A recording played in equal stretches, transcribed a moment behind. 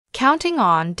Counting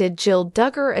on, did Jill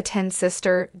Duggar attend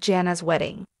sister Jana's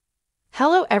wedding?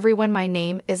 Hello everyone, my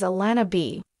name is Alana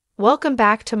B. Welcome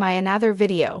back to my another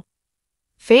video.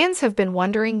 Fans have been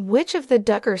wondering which of the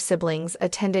Duggar siblings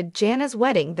attended Jana's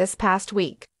wedding this past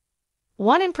week.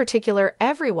 One in particular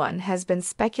everyone has been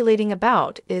speculating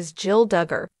about is Jill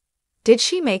Duggar. Did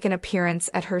she make an appearance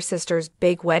at her sister's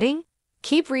big wedding?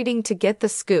 Keep reading to get the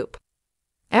scoop.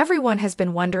 Everyone has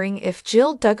been wondering if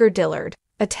Jill Duggar Dillard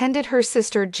attended her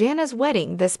sister Jana's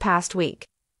wedding this past week.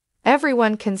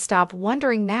 Everyone can stop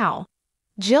wondering now.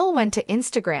 Jill went to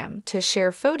Instagram to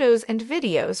share photos and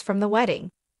videos from the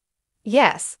wedding.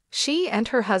 Yes, she and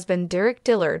her husband Derek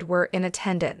Dillard were in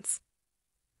attendance.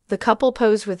 The couple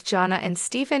posed with Jana and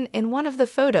Stephen in one of the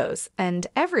photos, and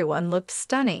everyone looked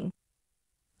stunning.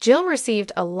 Jill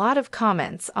received a lot of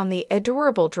comments on the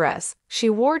adorable dress she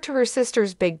wore to her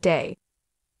sister's big day.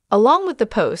 Along with the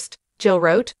post, Jill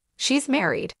wrote, "She's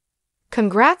married.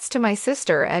 Congrats to my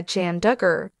sister at Jan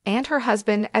Duggar and her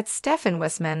husband at Stefan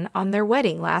Wisman on their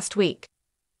wedding last week."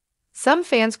 Some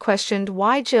fans questioned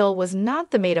why Jill was not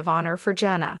the maid of honor for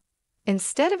Jana.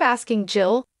 Instead of asking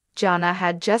Jill, Jana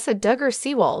had Jessa Duggar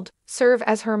Seawald serve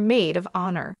as her maid of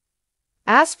honor.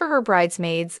 As for her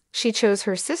bridesmaids, she chose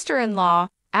her sister-in-law,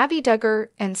 Abby Duggar,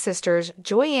 and sisters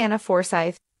Joyanna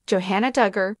Forsyth, Johanna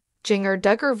Duggar, Jinger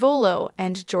Duggar Volo,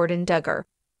 and Jordan Duggar.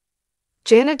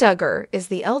 Jana Duggar is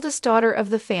the eldest daughter of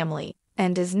the family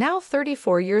and is now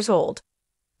 34 years old.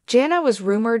 Jana was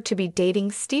rumored to be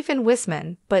dating Stephen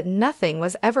Wisman, but nothing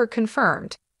was ever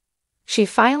confirmed. She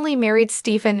finally married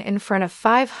Stephen in front of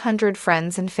 500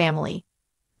 friends and family.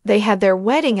 They had their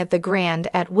wedding at the Grand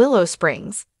at Willow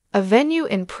Springs, a venue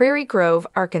in Prairie Grove,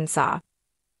 Arkansas.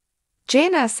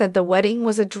 Jana said the wedding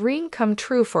was a dream come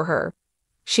true for her.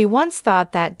 She once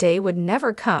thought that day would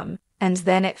never come, and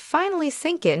then it finally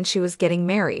sank in she was getting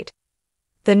married.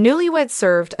 The newlyweds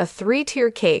served a 3-tier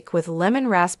cake with lemon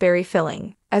raspberry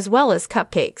filling, as well as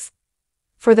cupcakes.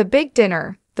 For the big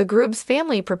dinner, the groom's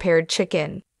family prepared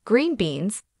chicken, green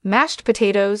beans, mashed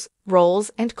potatoes, rolls,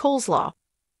 and coleslaw.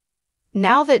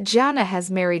 Now that Jana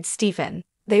has married Stephen,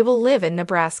 they will live in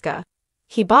Nebraska.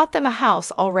 He bought them a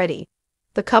house already.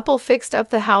 The couple fixed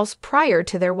up the house prior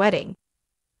to their wedding.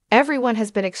 Everyone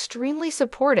has been extremely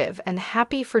supportive and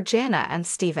happy for Jana and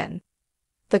Stephen.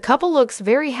 The couple looks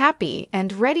very happy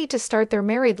and ready to start their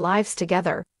married lives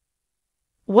together.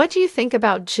 What do you think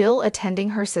about Jill attending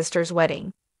her sister's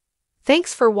wedding?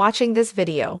 Thanks for watching this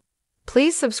video.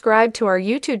 Please subscribe to our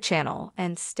YouTube channel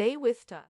and stay with us.